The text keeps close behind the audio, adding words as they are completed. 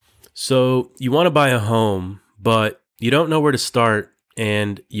So you want to buy a home, but you don't know where to start,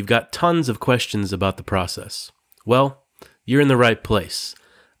 and you've got tons of questions about the process. Well, you're in the right place.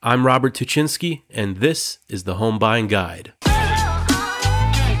 I'm Robert Tuchinski, and this is the Home Buying Guide.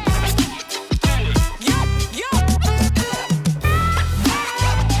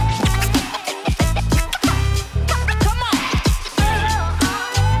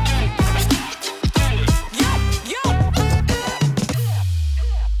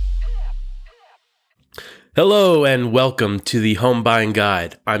 Hello and welcome to the Home Buying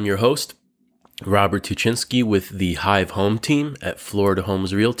Guide. I'm your host, Robert Tuchinski with the Hive Home Team at Florida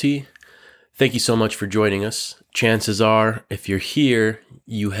Homes Realty. Thank you so much for joining us. Chances are, if you're here,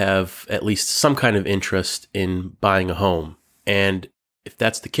 you have at least some kind of interest in buying a home. And if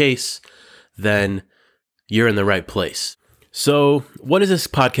that's the case, then you're in the right place. So, what is this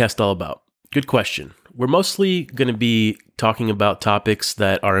podcast all about? Good question. We're mostly going to be talking about topics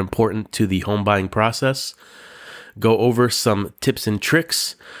that are important to the home buying process, go over some tips and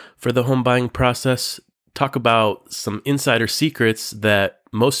tricks for the home buying process, talk about some insider secrets that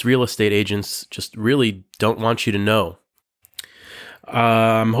most real estate agents just really don't want you to know.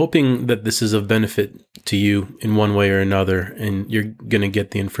 I'm hoping that this is of benefit to you in one way or another, and you're going to get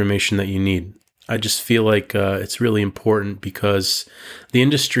the information that you need. I just feel like it's really important because the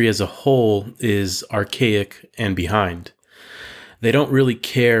industry as a whole is archaic and behind. They don't really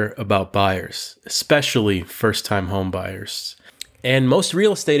care about buyers, especially first-time home buyers. And most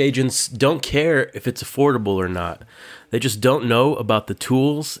real estate agents don't care if it's affordable or not. They just don't know about the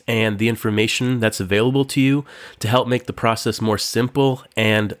tools and the information that's available to you to help make the process more simple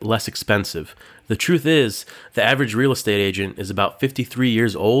and less expensive. The truth is, the average real estate agent is about 53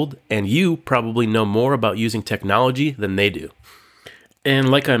 years old, and you probably know more about using technology than they do. And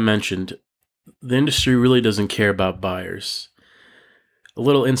like I mentioned, the industry really doesn't care about buyers. A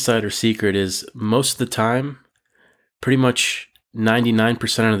little insider secret is most of the time, pretty much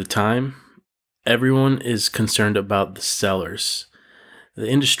 99% of the time, everyone is concerned about the sellers. The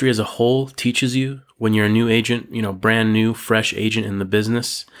industry as a whole teaches you when you're a new agent, brand new, fresh agent in the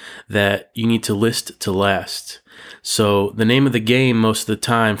business, that you need to list to last. So the name of the game most of the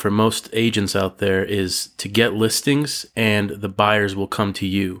time for most agents out there is to get listings and the buyers will come to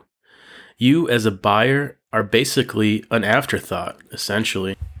you. You as a buyer are basically an afterthought,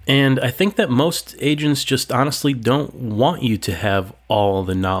 essentially. And I think that most agents just honestly don't want you to have all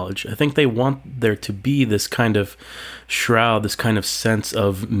the knowledge. I think they want there to be this kind of shroud, this kind of sense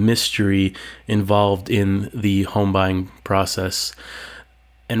of mystery involved in the home buying process.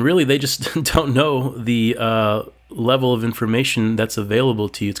 And really, they just don't know the level of information that's available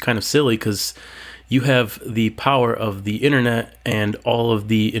to you. It's kind of silly because you have the power of the internet and all of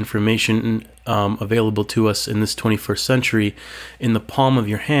the information available to us in this 21st century in the palm of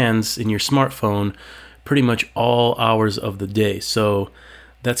your hands, in your smartphone, pretty much all hours of the day. So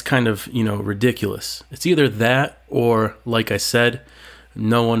that's kind of, ridiculous. It's either that or, like I said,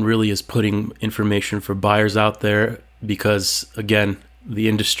 no one really is putting information for buyers out there because, again, the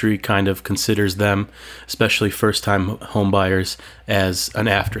industry kind of considers them, especially first-time home buyers, as an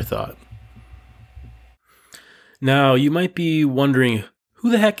afterthought. Now, you might be wondering, who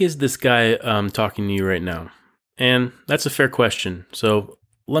the heck is this guy talking to you right now? And that's a fair question. So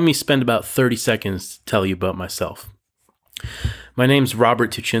let me spend about 30 seconds to tell you about myself. My name's Robert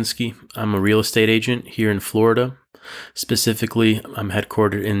Tuchinski. I'm a real estate agent here in Florida. Specifically, I'm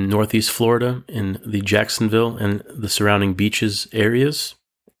headquartered in Northeast Florida in the Jacksonville and the surrounding beaches areas.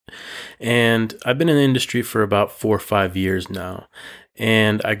 And I've been in the industry for about 4 or 5 years now.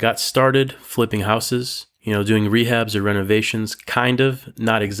 And I got started flipping houses, doing rehabs or renovations, kind of,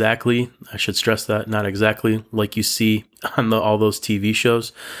 not exactly. I should stress that, not exactly like you see on all those TV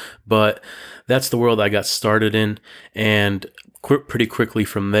shows, but that's the world I got started in. And pretty quickly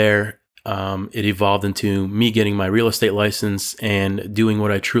from there, it evolved into me getting my real estate license and doing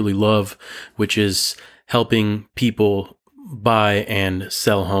what I truly love, which is helping people buy and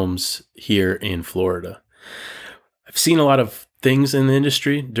sell homes here in Florida. I've seen a lot of things in the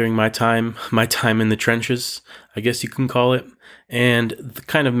industry during my time in the trenches, I guess you can call it. And the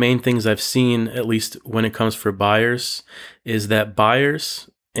kind of main things I've seen, at least when it comes for buyers, is that buyers,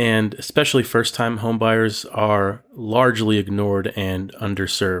 and especially first-time home buyers, are largely ignored and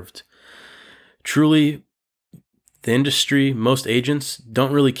underserved. Truly, the industry, most agents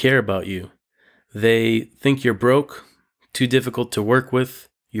don't really care about you. They think you're broke, too difficult to work with,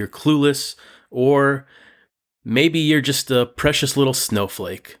 you're clueless, or maybe you're just a precious little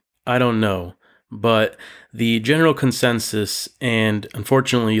snowflake. I don't know. But the general consensus, and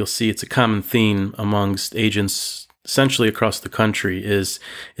unfortunately you'll see it's a common theme amongst agents essentially across the country is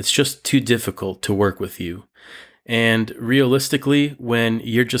it's just too difficult to work with you. And realistically, when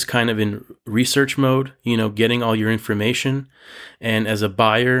you're just kind of in research mode, getting all your information, and as a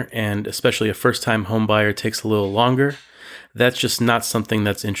buyer and especially a first-time home buyer takes a little longer, that's just not something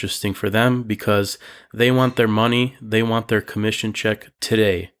that's interesting for them because they want their money, they want their commission check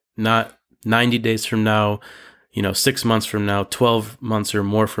today, not 90 days from now, 6 months from now, 12 months or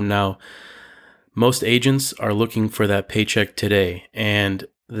more from now. Most agents are looking for that paycheck today, and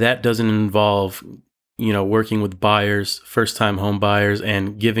that doesn't involve working with buyers, first-time home buyers,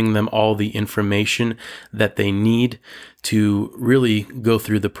 and giving them all the information that they need to really go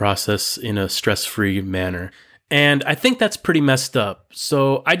through the process in a stress-free manner. And I think that's pretty messed up.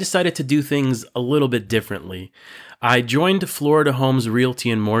 So I decided to do things a little bit differently. I joined Florida Homes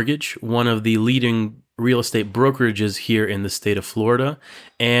Realty and Mortgage, one of the leading real estate brokerages here in the state of Florida,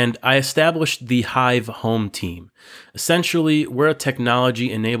 and I established the Hive Home Team. Essentially, we're a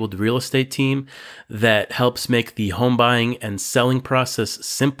technology-enabled real estate team that helps make the home buying and selling process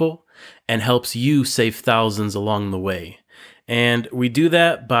simple and helps you save thousands along the way. And we do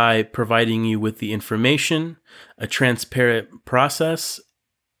that by providing you with the information, a transparent process,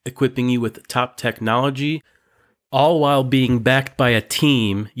 equipping you with top technology, all while being backed by a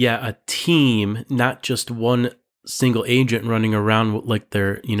team. Yeah, a team, not just one single agent running around like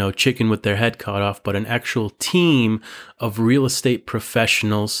they're, chicken with their head cut off, but an actual team of real estate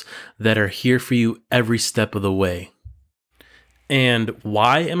professionals that are here for you every step of the way. And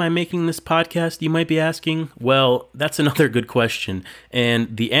why am I making this podcast, you might be asking? Well, that's another good question.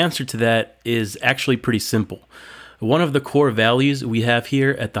 And the answer to that is actually pretty simple. One of the core values we have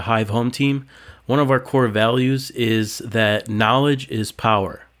here at the Hive Home Team, one of our core values is that knowledge is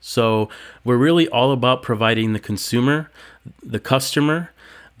power. So we're really all about providing the consumer, the customer,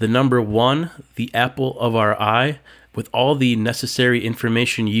 the number one, the apple of our eye, with all the necessary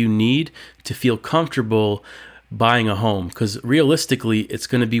information you need to feel comfortable buying a home. Because realistically, it's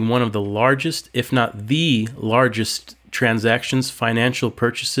going to be one of the largest, if not the largest transactions, financial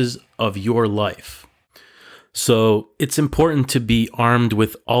purchases of your life. So it's important to be armed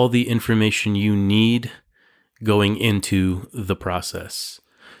with all the information you need going into the process.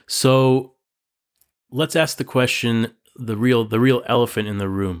 So let's ask the question, the real elephant in the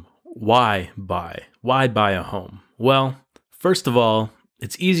room. Why buy? Why buy a home? Well, first of all,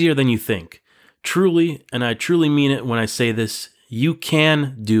 it's easier than you think. Truly, and I truly mean it when I say this, you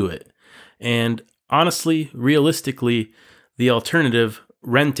can do it. And honestly, realistically, the alternative,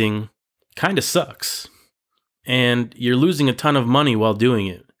 renting, kind of sucks. And you're losing a ton of money while doing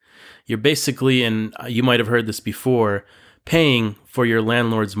it. You're basically, and you might have heard this before, paying for your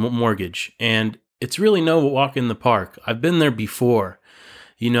landlord's mortgage. And it's really no walk in the park. I've been there before.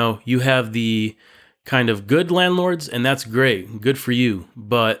 You have the kind of good landlords, and that's great. Good for you.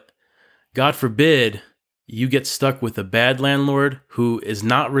 But God forbid you get stuck with a bad landlord who is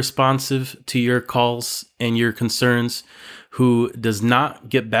not responsive to your calls and your concerns, who does not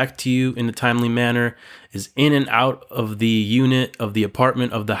get back to you in a timely manner, is in and out of the unit, of the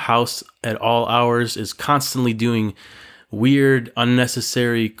apartment, of the house at all hours, is constantly doing weird,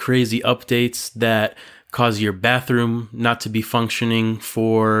 unnecessary, crazy updates that cause your bathroom not to be functioning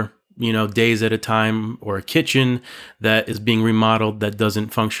for, days at a time, or a kitchen that is being remodeled that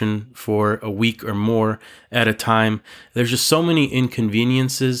doesn't function for a week or more at a time. There's just so many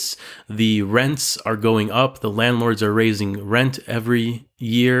inconveniences. The rents are going up. The landlords are raising rent every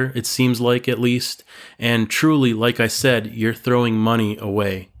year, it seems like, at least. And truly, like I said, you're throwing money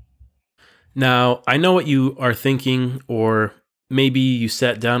away. Now, I know what you are thinking, or maybe you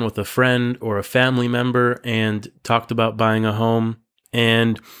sat down with a friend or a family member and talked about buying a home,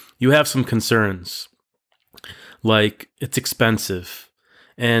 and you have some concerns, like it's expensive.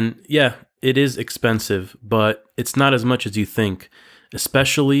 And yeah, it is expensive, but it's not as much as you think,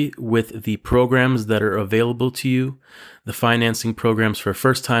 especially with the programs that are available to you, the financing programs for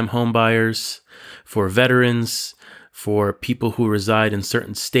first-time home buyers, for veterans, for people who reside in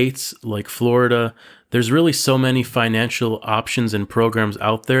certain states like Florida. There's really so many financial options and programs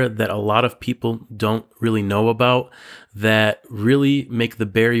out there that a lot of people don't really know about, that really make the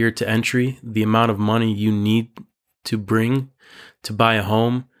barrier to entry, the amount of money you need to bring to buy a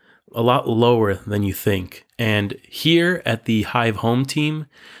home, a lot lower than you think. And here at the Hive Home Team,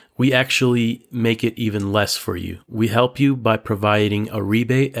 we actually make it even less for you. We help you by providing a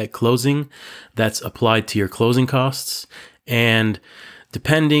rebate at closing that's applied to your closing costs. And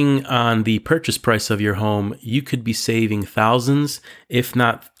depending on the purchase price of your home, you could be saving thousands, if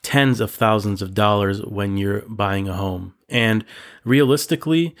not tens of thousands of dollars when you're buying a home. And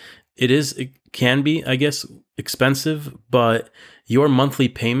realistically, it can be, I guess, expensive, but your monthly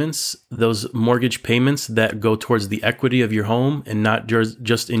payments, those mortgage payments that go towards the equity of your home and not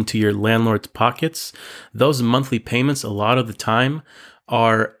just into your landlord's pockets, those monthly payments a lot of the time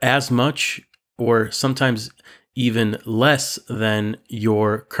are as much or sometimes even less than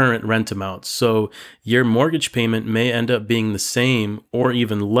your current rent amount. So your mortgage payment may end up being the same or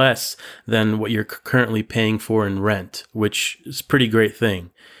even less than what you're currently paying for in rent, which is a pretty great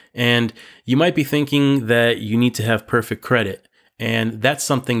thing. And you might be thinking that you need to have perfect credit. And that's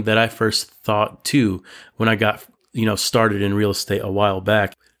something that I first thought too when I got, started in real estate a while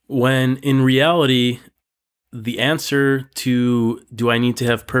back. When in reality, the answer to do I need to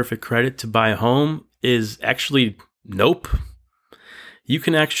have perfect credit to buy a home is actually nope. You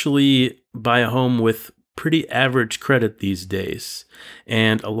can actually buy a home with pretty average credit these days.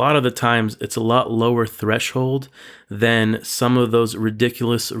 And a lot of the times it's a lot lower threshold than some of those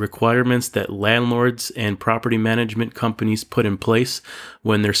ridiculous requirements that landlords and property management companies put in place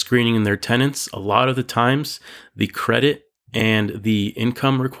when they're screening their tenants. A lot of the times the credit and the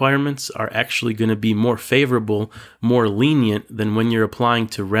income requirements are actually going to be more favorable, more lenient than when you're applying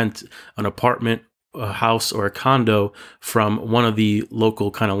to rent an apartment, a house, or a condo from one of the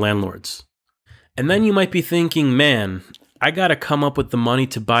local kind of landlords. And then you might be thinking, man, I got to come up with the money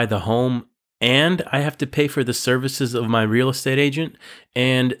to buy the home and I have to pay for the services of my real estate agent.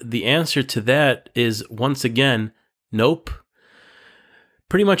 And the answer to that is, once again, nope.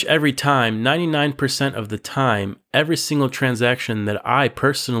 Pretty much every time, 99% of the time, every single transaction that I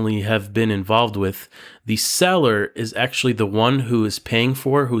personally have been involved with, the seller is actually the one who is paying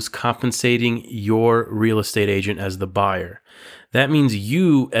for, who's compensating your real estate agent as the buyer. That means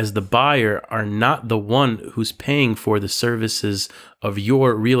you, as the buyer, are not the one who's paying for the services of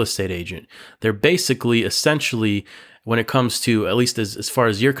your real estate agent. They're basically, essentially, when it comes to, at least as far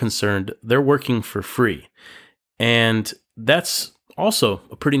as you're concerned, they're working for free. And that's also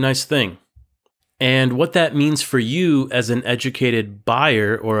a pretty nice thing. And what that means for you as an educated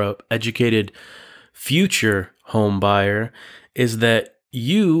buyer or an educated future home buyer is that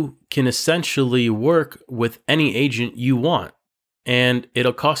you can essentially work with any agent you want. And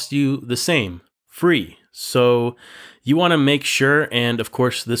it'll cost you the same, free. So you want to make sure, and of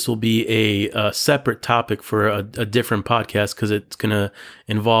course, this will be a separate topic for a different podcast because it's going to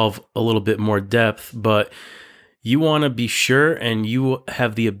involve a little bit more depth, but you want to be sure and you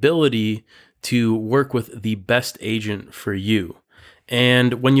have the ability to work with the best agent for you.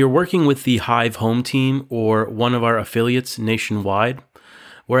 And when you're working with the Hive Home Team or one of our affiliates nationwide,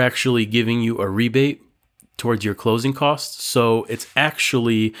 we're actually giving you a rebate towards your closing costs. So it's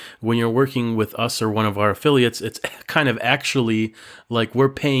actually, when you're working with us or one of our affiliates, it's kind of actually like we're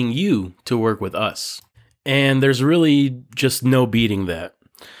paying you to work with us. And there's really just no beating that.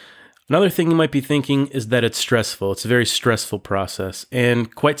 Another thing you might be thinking is that it's stressful. It's a very stressful process.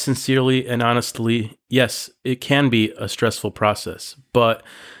 And quite sincerely and honestly, yes, it can be a stressful process. But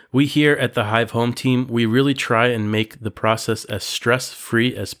we here at the Hive Home Team, we really try and make the process as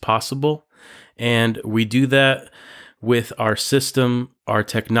stress-free as possible. And we do that with our system, our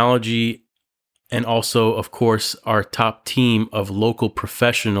technology, and also, of course, our top team of local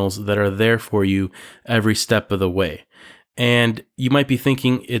professionals that are there for you every step of the way. And you might be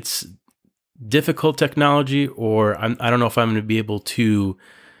thinking it's difficult technology, or I don't know if I'm going to be able to,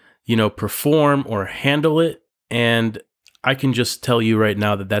 perform or handle it. And I can just tell you right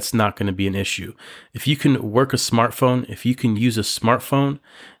now that that's not going to be an issue. If you can work a smartphone, if you can use a smartphone,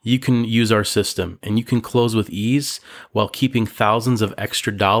 you can use our system and you can close with ease while keeping thousands of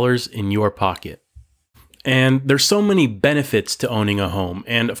extra dollars in your pocket. And there's so many benefits to owning a home.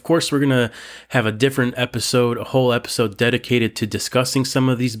 And of course, we're going to have a different episode, a whole episode dedicated to discussing some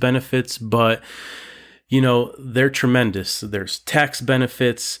of these benefits. But, they're tremendous. There's tax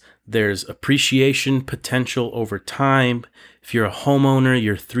benefits. There's appreciation potential over time. If you're a homeowner,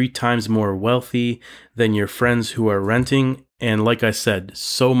 you're 3 times more wealthy than your friends who are renting. And like I said,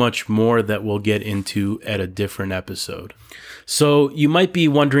 so much more that we'll get into at a different episode. So you might be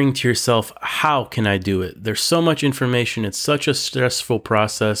wondering to yourself, how can I do it? There's so much information. It's such a stressful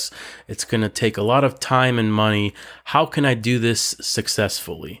process. It's going to take a lot of time and money. How can I do this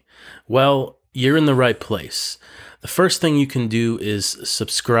successfully? Well, you're in the right place. The first thing you can do is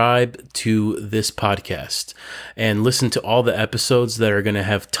subscribe to this podcast and listen to all the episodes that are going to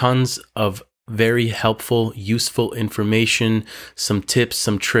have tons of very helpful, useful information, some tips,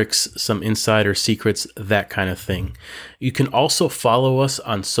 some tricks, some insider secrets, that kind of thing. You can also follow us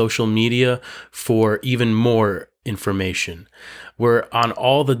on social media for even more information. We're on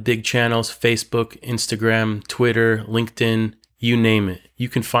all the big channels: Facebook, Instagram, Twitter, LinkedIn, you name it. You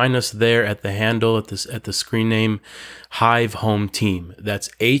can find us there at the handle at the screen name Hive Home Team. That's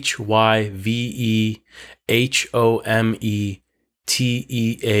HYVEHOMETEAM.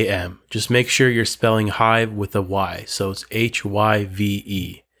 Just make sure you're spelling Hive with a Y. So it's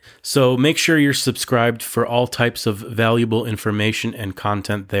HYVE. So make sure you're subscribed for all types of valuable information and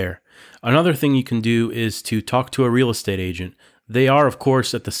content there. Another thing you can do is to talk to a real estate agent. They are, of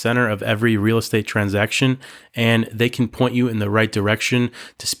course, at the center of every real estate transaction, and they can point you in the right direction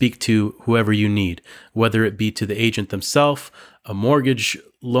to speak to whoever you need, whether it be to the agent themselves, a mortgage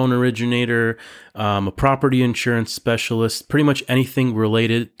loan originator, a property insurance specialist, pretty much anything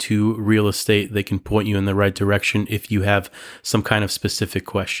related to real estate. They can point you in the right direction if you have some kind of specific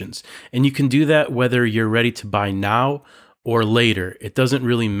questions. And you can do that whether you're ready to buy now or later. It doesn't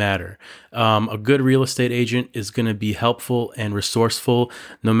really matter. A good real estate agent is going to be helpful and resourceful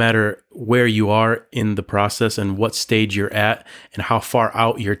no matter where you are in the process and what stage you're at and how far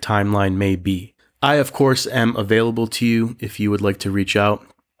out your timeline may be. I, of course, am available to you if you would like to reach out.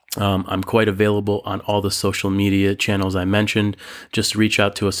 I'm quite available on all the social media channels I mentioned. Just reach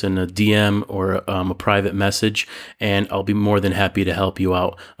out to us in a DM or a private message, and I'll be more than happy to help you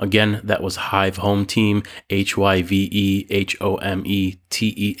out. Again, that was Hive Home Team,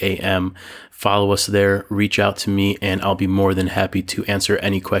 HYVEHOMETEAM. Follow us there, reach out to me, and I'll be more than happy to answer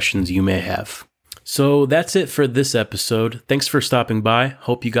any questions you may have. So that's it for this episode. Thanks for stopping by.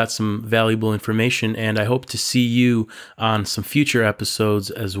 Hope you got some valuable information, and I hope to see you on some future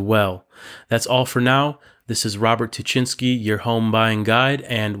episodes as well. That's all for now. This is Robert Tuchinski, your home buying guide,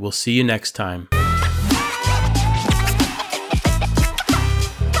 and we'll see you next time.